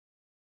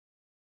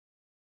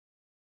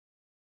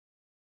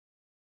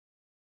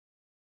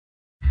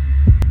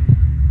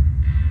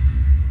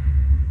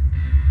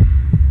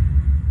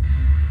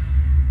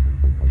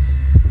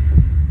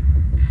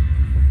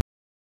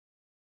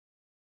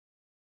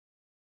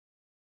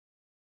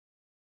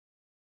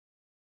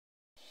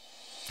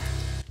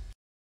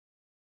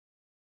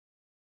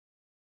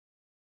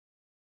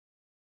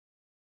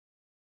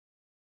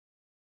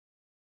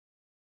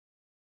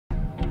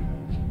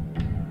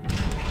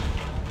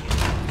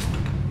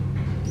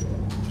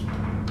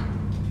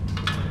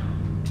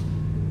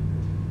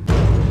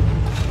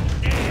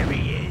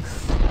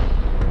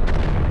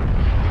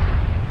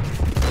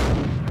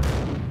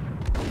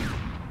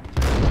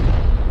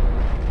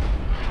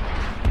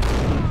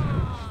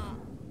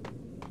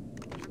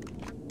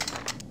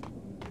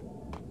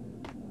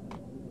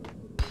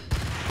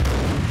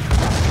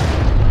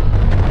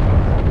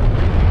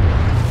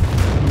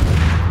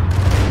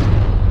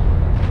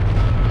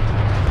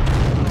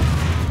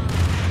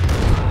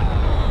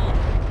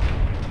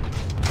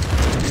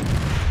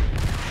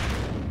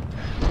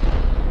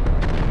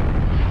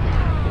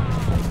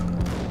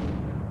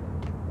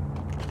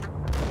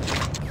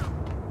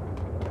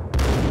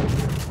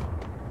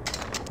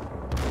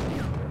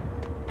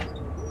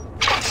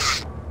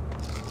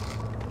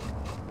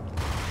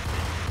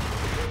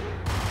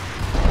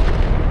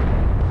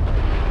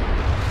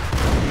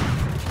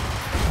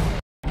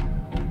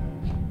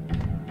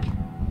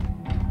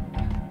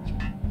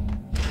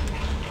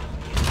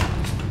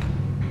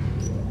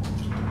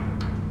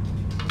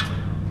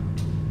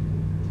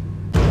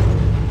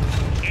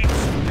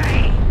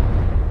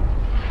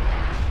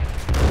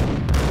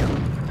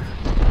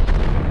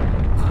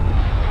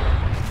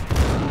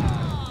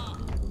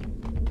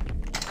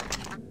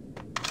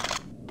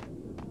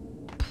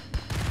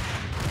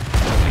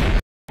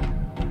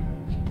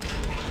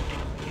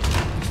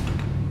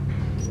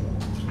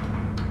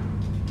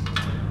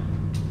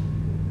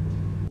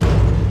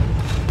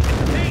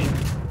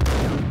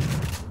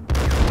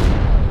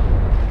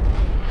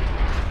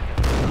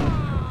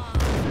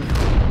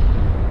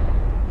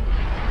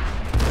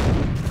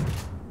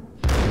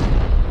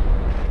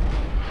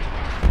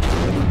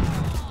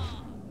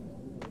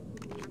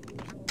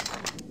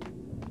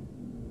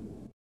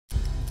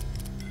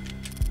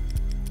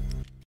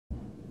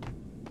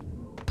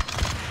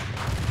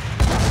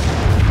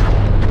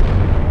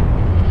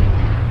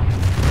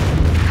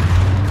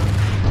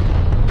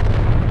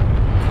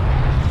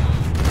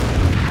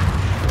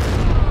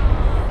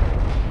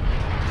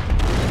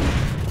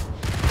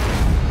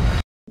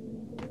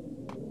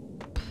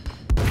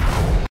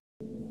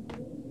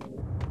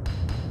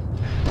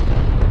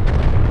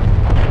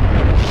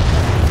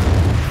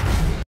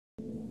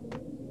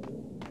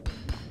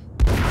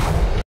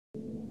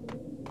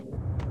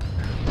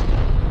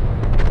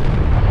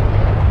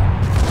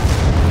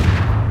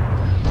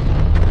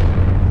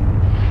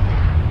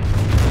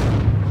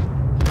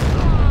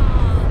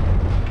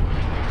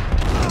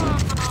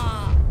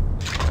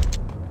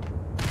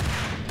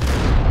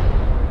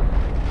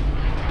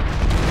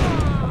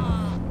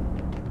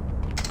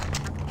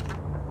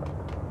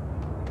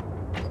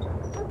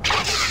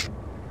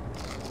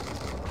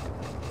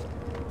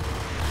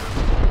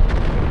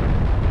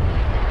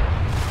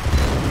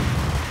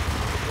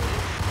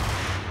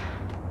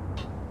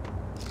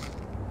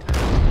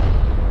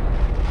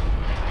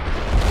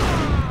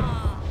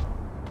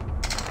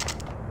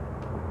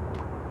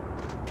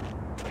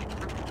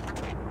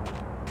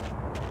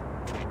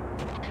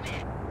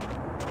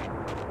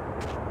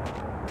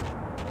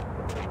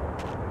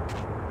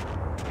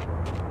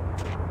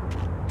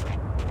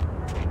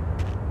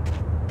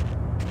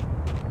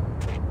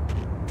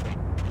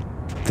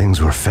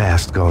Things were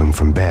fast going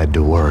from bad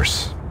to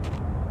worse.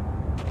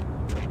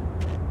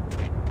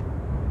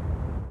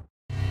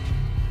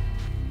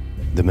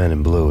 The men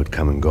in blue had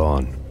come and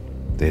gone.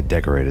 They had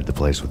decorated the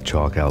place with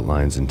chalk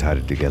outlines and tied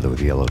it together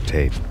with yellow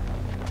tape.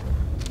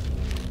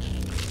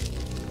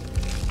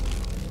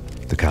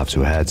 The cops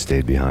who had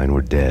stayed behind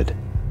were dead.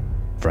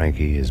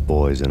 Frankie, his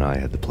boys, and I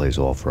had the place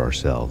all for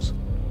ourselves.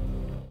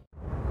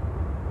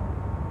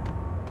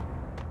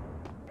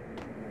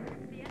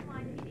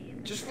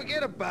 Just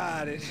forget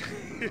about it.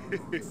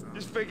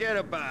 Just forget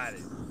about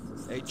it.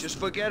 Hey, just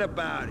forget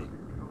about it.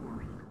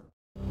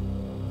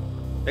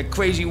 That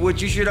crazy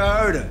witch, you should have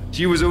heard her.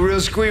 She was a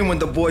real scream when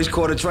the boys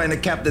caught her trying to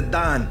cap the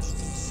Don.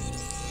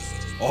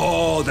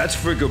 Oh, that's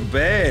friggin'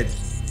 bad.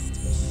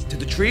 To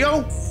the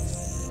trio?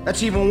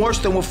 That's even worse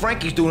than what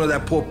Frankie's doing to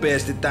that poor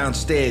bastard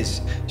downstairs.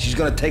 She's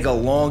gonna take a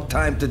long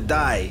time to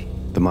die.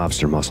 The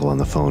mobster muscle on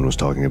the phone was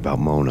talking about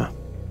Mona.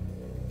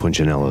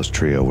 Punchinello's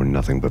trio were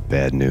nothing but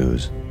bad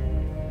news.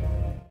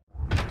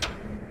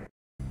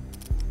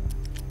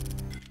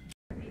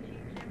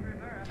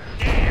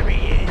 There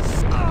he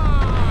is!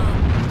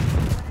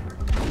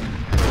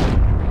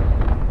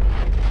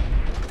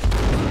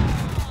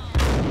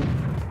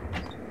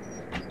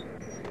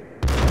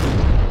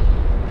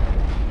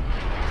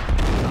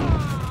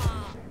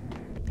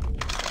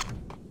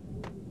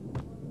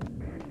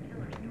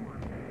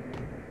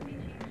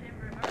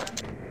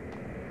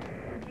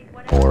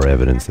 More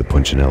evidence that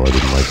Punchinello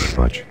didn't like me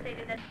much.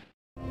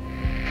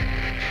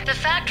 The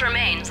fact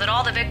remains that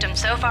all the victims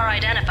so far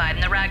identified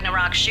in the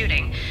Ragnarok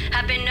shooting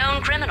have been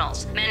known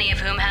criminals, many of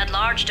whom had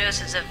large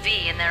doses of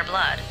V in their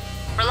blood.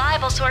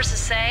 Reliable sources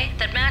say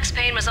that Max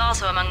Payne was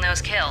also among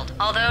those killed,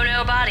 although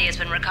no body has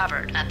been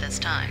recovered at this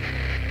time.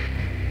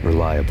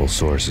 Reliable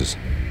sources.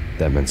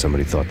 That meant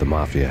somebody thought the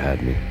Mafia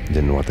had me, and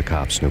didn't want the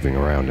cops snooping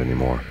around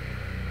anymore.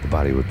 The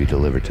body would be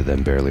delivered to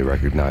them barely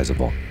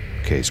recognizable.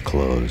 Case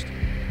closed.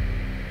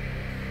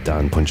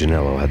 Don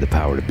Punchinello had the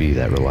power to be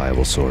that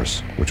reliable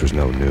source, which was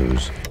no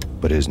news.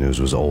 But his news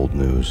was old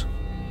news.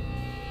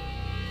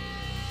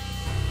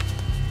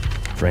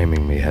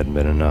 Framing me hadn't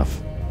been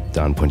enough.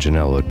 Don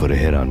Punchinello had put a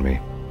hit on me.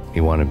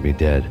 He wanted me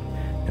dead,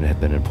 and it had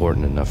been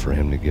important enough for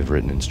him to give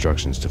written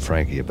instructions to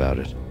Frankie about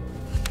it.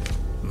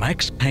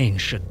 Max Payne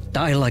should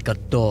die like a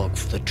dog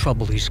for the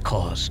trouble he's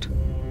caused.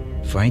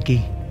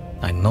 Frankie,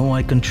 I know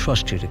I can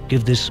trust you to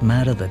give this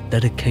matter the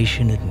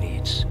dedication it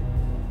needs.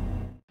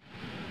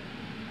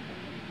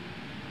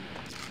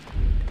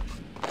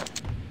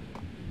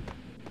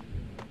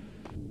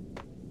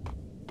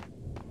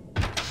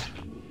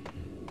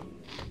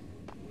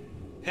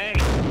 Hey!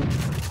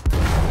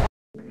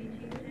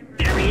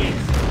 There he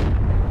is!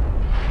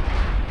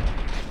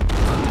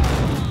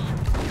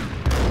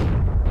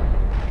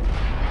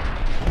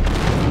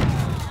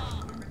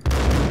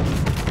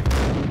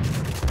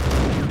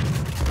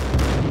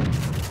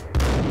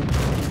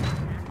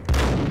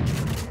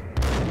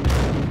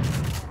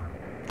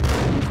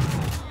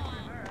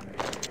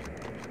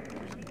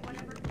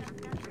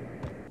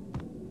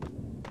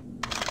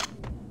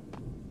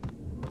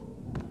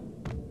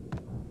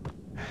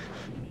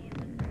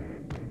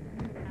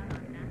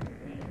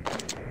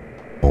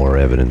 More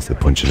evidence that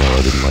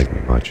Punchinello didn't like me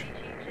much.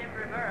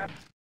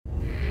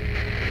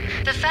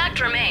 The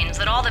fact remains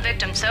that all the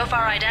victims so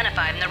far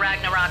identified in the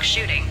Ragnarok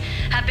shooting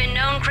have been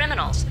known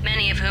criminals,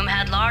 many of whom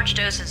had large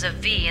doses of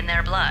V in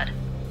their blood.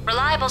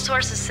 Reliable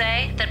sources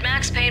say that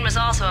Max Payne was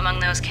also among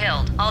those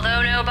killed,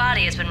 although no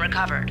body has been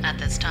recovered at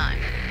this time.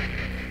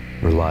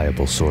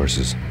 Reliable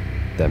sources.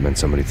 That meant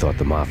somebody thought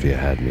the Mafia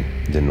had me,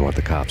 and didn't want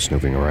the cops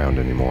snooping around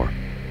anymore.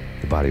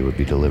 The body would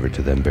be delivered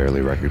to them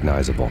barely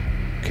recognizable.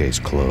 Case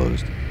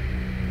closed.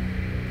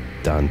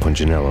 Don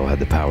Punchinello had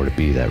the power to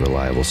be that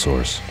reliable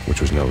source,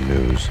 which was no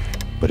news.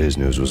 But his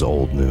news was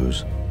old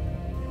news.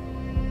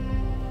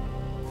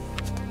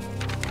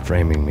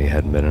 Framing me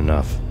hadn't been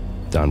enough.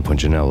 Don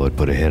Punchinello had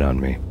put a hit on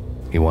me.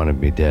 He wanted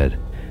me dead,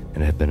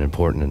 and it had been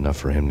important enough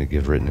for him to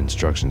give written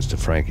instructions to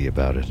Frankie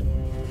about it.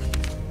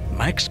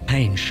 Max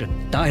Payne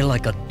should die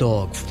like a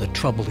dog for the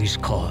trouble he's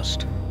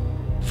caused.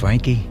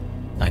 Frankie,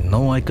 I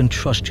know I can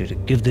trust you to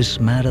give this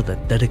matter the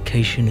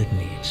dedication it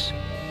needs.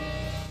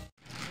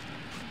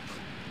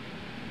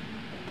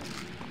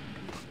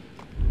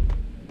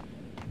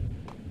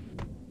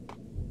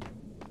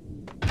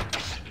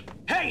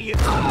 Hey!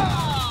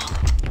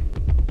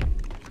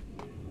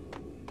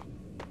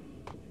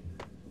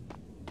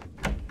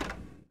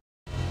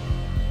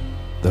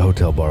 The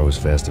hotel bar was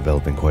fast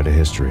developing quite a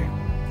history.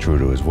 True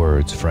to his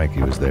words,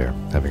 Frankie was there,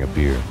 having a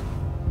beer.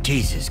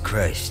 Jesus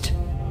Christ.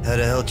 How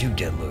the hell did you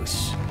get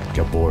loose?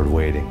 Got bored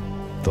waiting.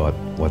 Thought,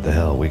 what the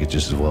hell, we could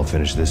just as well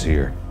finish this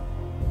here.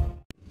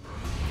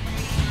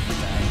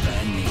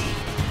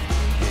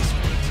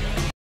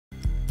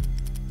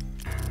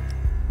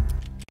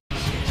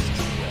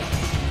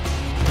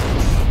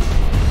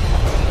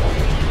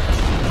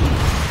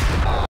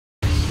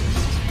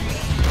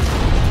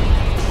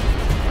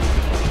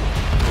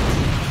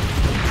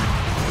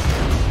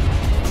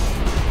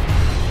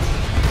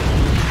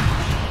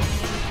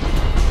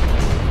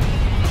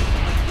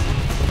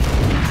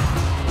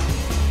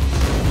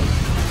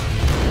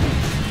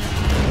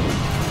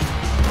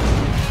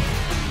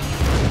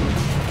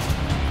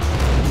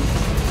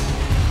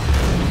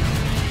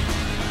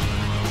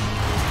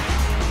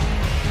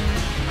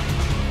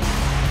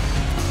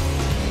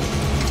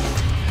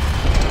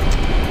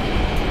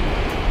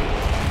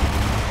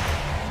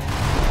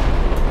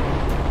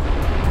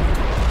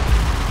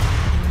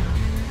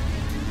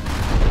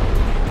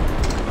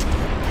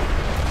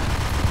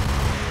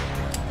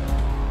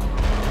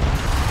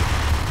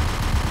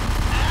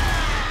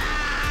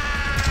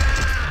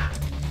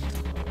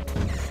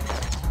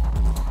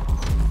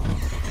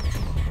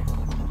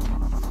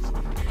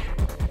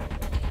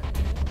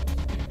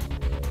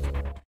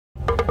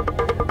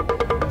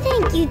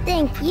 You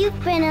think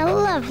you've been a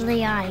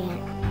lovely iron.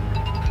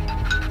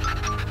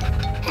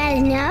 Had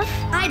enough?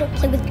 I don't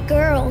play with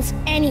girls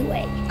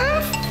anyway.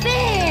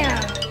 Unfair!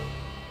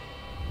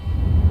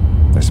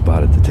 I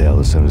spotted the tail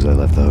as soon as I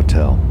left the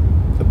hotel.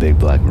 A big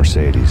black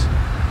Mercedes.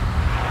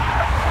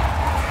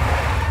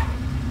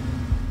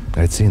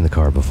 I'd seen the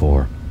car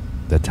before.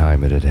 That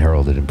time it had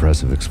heralded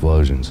impressive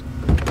explosions.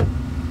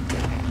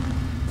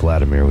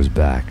 Vladimir was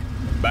back.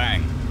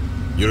 Bang!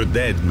 You're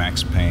dead,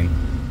 Max Payne.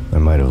 I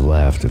might have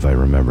laughed if I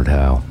remembered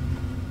how.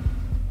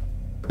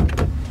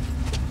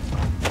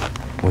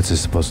 What's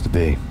this supposed to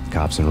be?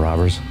 Cops and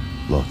robbers?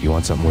 Look, you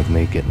want something with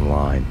me? Get in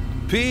line.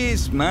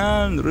 Peace,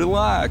 man.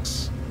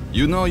 Relax.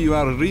 You know you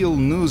are a real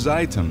news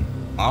item.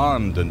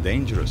 Armed and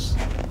dangerous.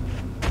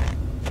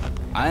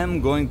 I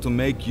am going to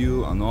make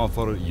you an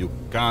offer you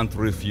can't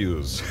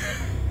refuse.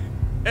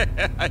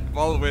 I've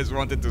always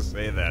wanted to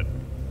say that.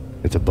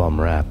 It's a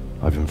bum rap.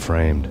 I've been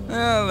framed.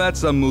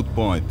 That's a moot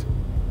point.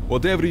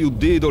 Whatever you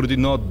did or did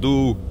not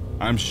do,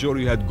 I'm sure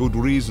you had good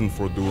reason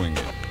for doing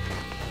it.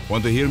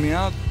 Want to hear me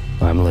out?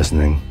 I'm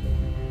listening.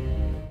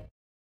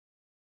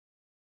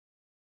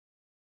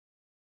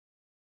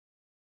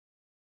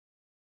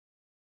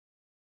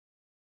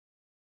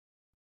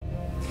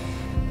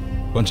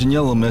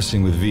 Punchinello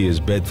messing with V is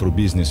bad for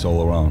business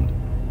all around.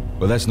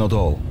 But that's not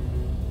all.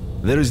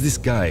 There is this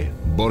guy,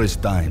 Boris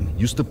Dime,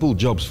 used to pull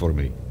jobs for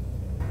me.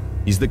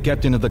 He's the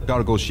captain of the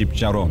cargo ship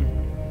Charon.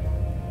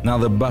 Now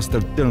the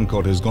bastard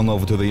turncoat has gone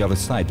over to the other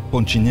side,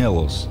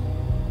 Punchinello's.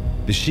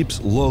 The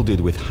ship's loaded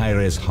with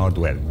high-res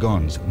hardware,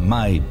 guns,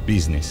 my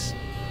business.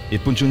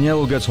 If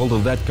Punchinello gets hold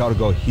of that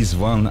cargo, he's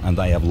won and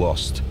I have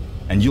lost.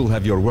 And you'll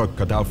have your work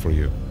cut out for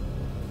you.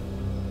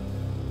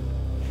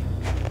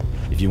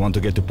 If you want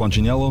to get to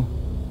Punchinello,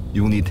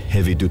 you'll need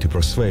heavy-duty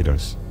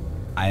persuaders.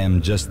 I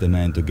am just the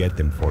man to get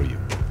them for you.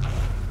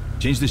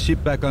 Change the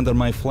ship back under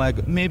my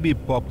flag, maybe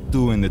pop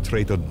 2 in the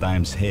traitor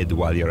Dime's head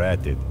while you're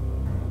at it.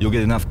 You'll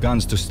get enough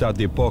guns to start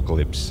the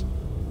apocalypse.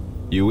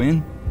 You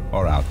in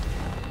or out?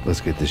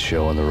 Let's get this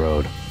show on the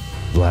road.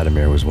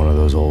 Vladimir was one of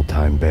those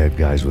old-time bad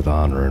guys with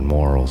honor and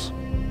morals,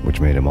 which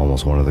made him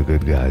almost one of the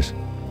good guys.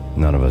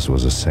 None of us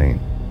was a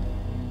saint.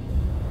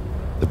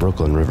 The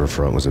Brooklyn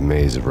riverfront was a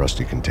maze of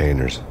rusty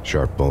containers,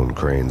 sharp-boned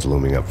cranes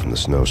looming up from the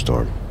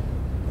snowstorm.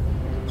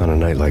 On a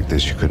night like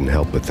this, you couldn't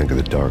help but think of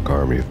the dark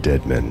army of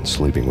dead men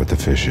sleeping with the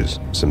fishes,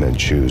 cement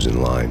shoes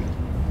in line.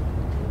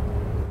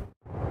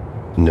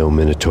 No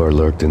Minotaur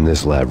lurked in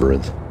this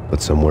labyrinth,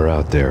 but somewhere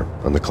out there,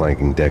 on the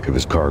clanking deck of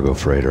his cargo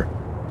freighter,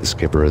 the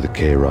skipper of the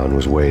Chiron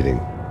was waiting,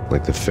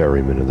 like the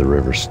ferryman of the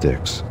river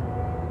Styx.